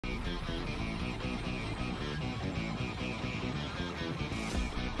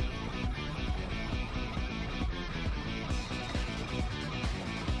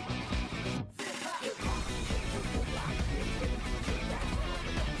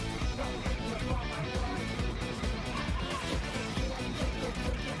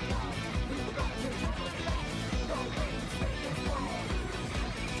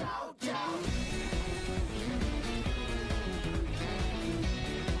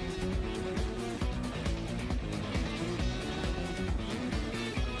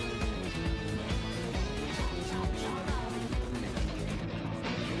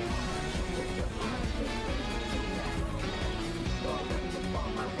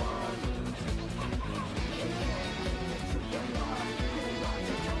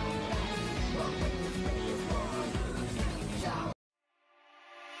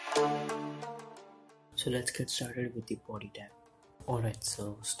So let's get started with the body tag. Alright,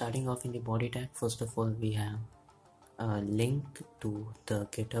 so starting off in the body tag, first of all we have a link to the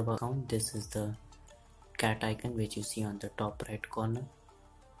GitHub account. This is the cat icon which you see on the top right corner.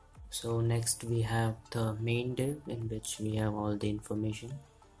 So next we have the main div in which we have all the information.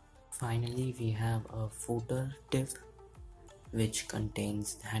 Finally we have a footer div which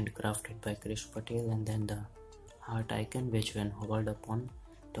contains handcrafted by Krish Patel, and then the heart icon which when hovered upon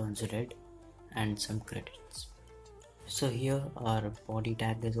turns red, and some credits. So here our body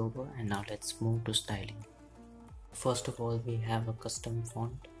tag is over, and now let's move to styling. First of all we have a custom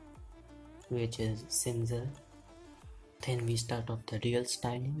font which is SynthWave. Then we start off the real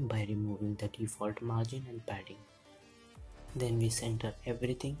styling by removing the default margin and padding. Then we center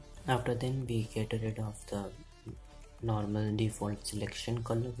everything. After then we get rid of the normal default selection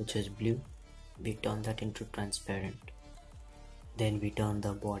color which is blue. We turn that into transparent. Then we turn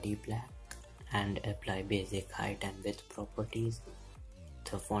the body black and apply basic height and width properties.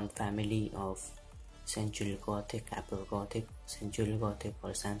 The font family of Century Gothic, Apple Gothic, Century Gothic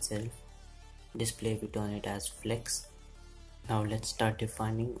or Sans Serif. Display we turn it as flex. Now let's start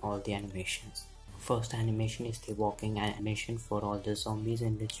defining all the animations. First animation is the walking animation for all the zombies,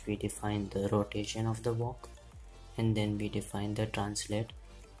 in which we define the rotation of the walk, and then we define the translate.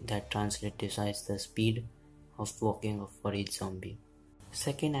 That translate decides the speed of walking for each zombie.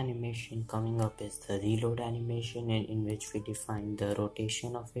 Second animation coming up is the reload animation, in which we define the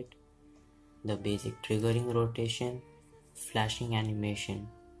rotation of it, the basic triggering rotation, flashing animation.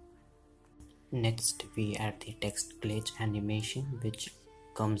 Next we add the text glitch animation, which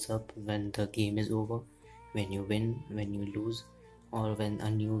comes up when the game is over, when you win, when you lose, or when a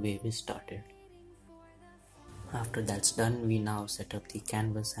new wave is started. After that's done, we now set up the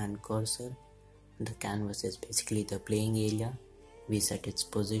canvas and cursor. The canvas is basically the playing area. We set its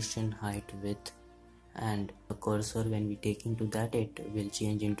position, height, width, and the cursor, when we take into that, it will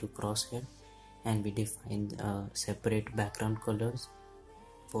change into crosshair, and we define separate background colors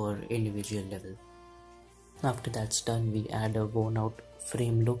for individual level. After that's done, we add a worn out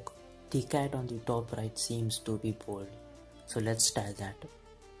frame look. The cat on the top right seems to be bold, so let's style that.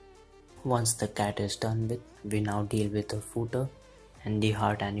 Once the cat is done with, we now deal with the footer and the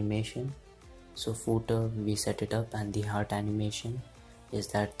heart animation. So footer, we set it up, and the heart animation is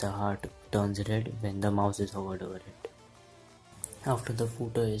that the heart turns red when the mouse is hovered over it. After the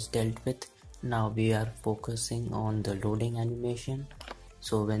footer is dealt with, now we are focusing on the loading animation.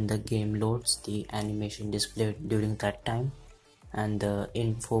 So when the game loads, the animation displayed during that time, and the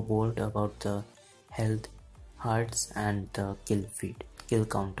info board about the health, hearts, and the kill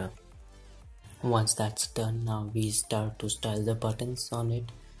counter. Once that's done, now we start to style the buttons on it.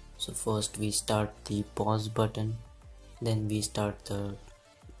 So first we start the pause button, then we start the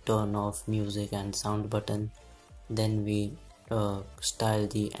turn off music and sound button, then we style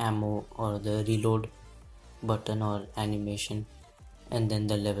the ammo or the reload button or animation, and then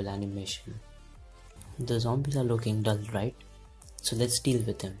the level animation. The zombies are looking dull, right? So let's deal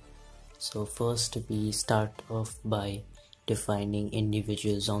with them. So first we start off by defining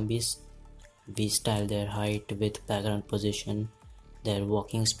individual zombies. We style their height, width, background position, their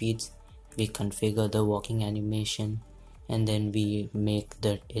walking speeds. We configure the walking animation, and then we make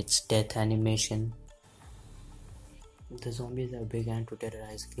its death animation. The zombies have begun to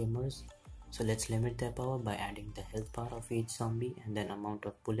terrorize gamers, so let's limit their power by adding the health bar of each zombie and then amount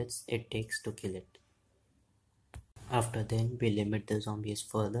of bullets it takes to kill it. After then, we limit the zombies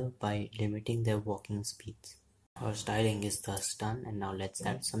further by limiting their walking speeds. Our styling is thus done, and now let's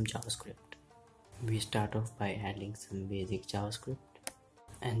add some JavaScript. We start off by adding some basic JavaScript,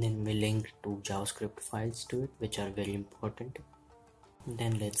 and then we link two JavaScript files to it, which are very important.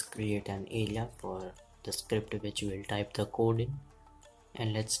 Then let's create an area for the script which we will type the code in,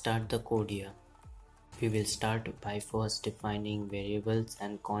 and let's start the code here. We will start by first defining variables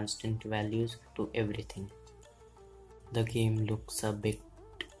and constant values to everything. The game looks a bit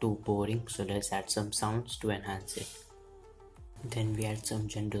too boring, so let's add some sounds to enhance it. Then we add some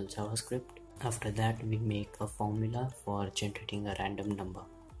general JavaScript. After that, we make a formula for generating a random number.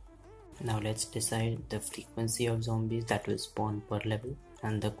 Now let's decide the frequency of zombies that will spawn per level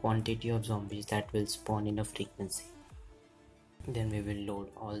and the quantity of zombies that will spawn in a frequency. Then we will load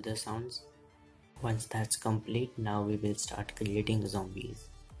all the sounds. Once that's complete, now we will start creating the zombies.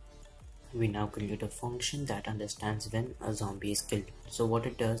 We now create a function that understands when a zombie is killed. So what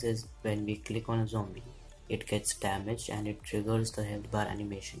it does is, when we click on a zombie, it gets damaged and it triggers the health bar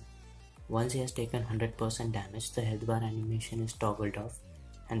animation. Once he has taken 100% damage, the health bar animation is toggled off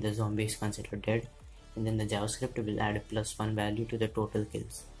and the zombie is considered dead, and then the JavaScript will add a +1 value to the total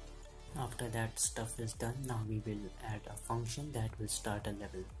kills. After that stuff is done, now we will add a function that will start a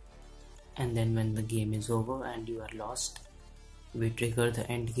level. And then when the game is over and you are lost, we trigger the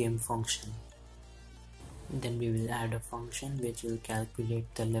end game function. Then we will add a function which will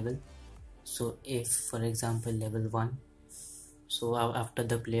calculate the level. So if, for example, level 1, so after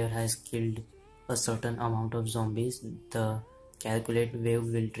the player has killed a certain amount of zombies, the calculate wave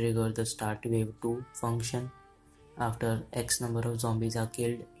will trigger the start wave 2 function. After X number of zombies are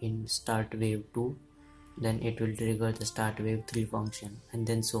killed in start wave 2, then it will trigger the start wave 3 function, and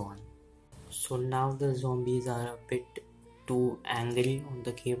then so on. So now the zombies are a bit too angry on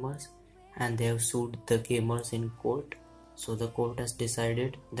the gamers and they have sued the gamers in court. So the court has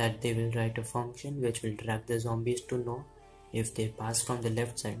decided that they will write a function which will track the zombies to know if they pass from the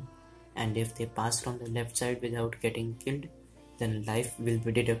left side, and if they pass from the left side without getting killed, then life will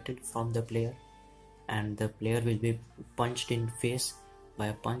be deducted from the player and the player will be punched in face by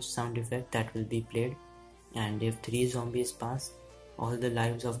a punch sound effect that will be played. And if 3 zombies pass, all the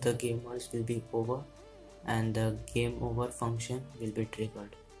lives of the gamers will be over and the game over function will be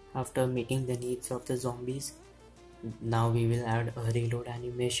triggered. After meeting the needs of the zombies, now we will add a reload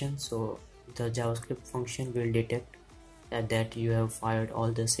animation. So the JavaScript function will detect that you have fired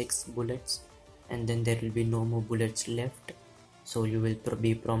all the 6 bullets and then there will be no more bullets left, so you will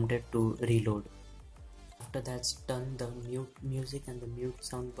be prompted to reload. After that's done, the mute music and the mute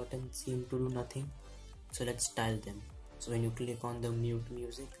sound button seem to do nothing, so let's style them. So when you click on the mute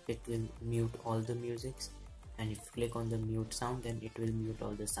music, it will mute all the musics, and if you click on the mute sound, then it will mute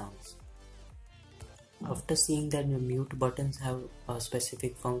all the sounds. After seeing that the mute buttons have a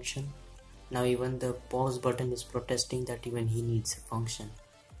specific function, now even the pause button is protesting that even he needs a function.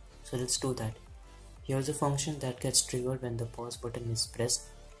 So let's do that. Here's a function that gets triggered when the pause button is pressed.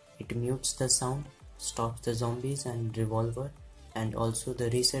 It mutes the sound, stops the zombies and revolver, and also the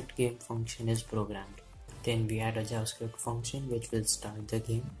reset game function is programmed. Then we add a JavaScript function which will start the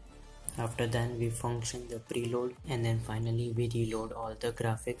game. After that we function the preload, and then finally we reload all the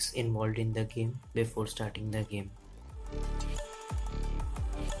graphics involved in the game before starting the game.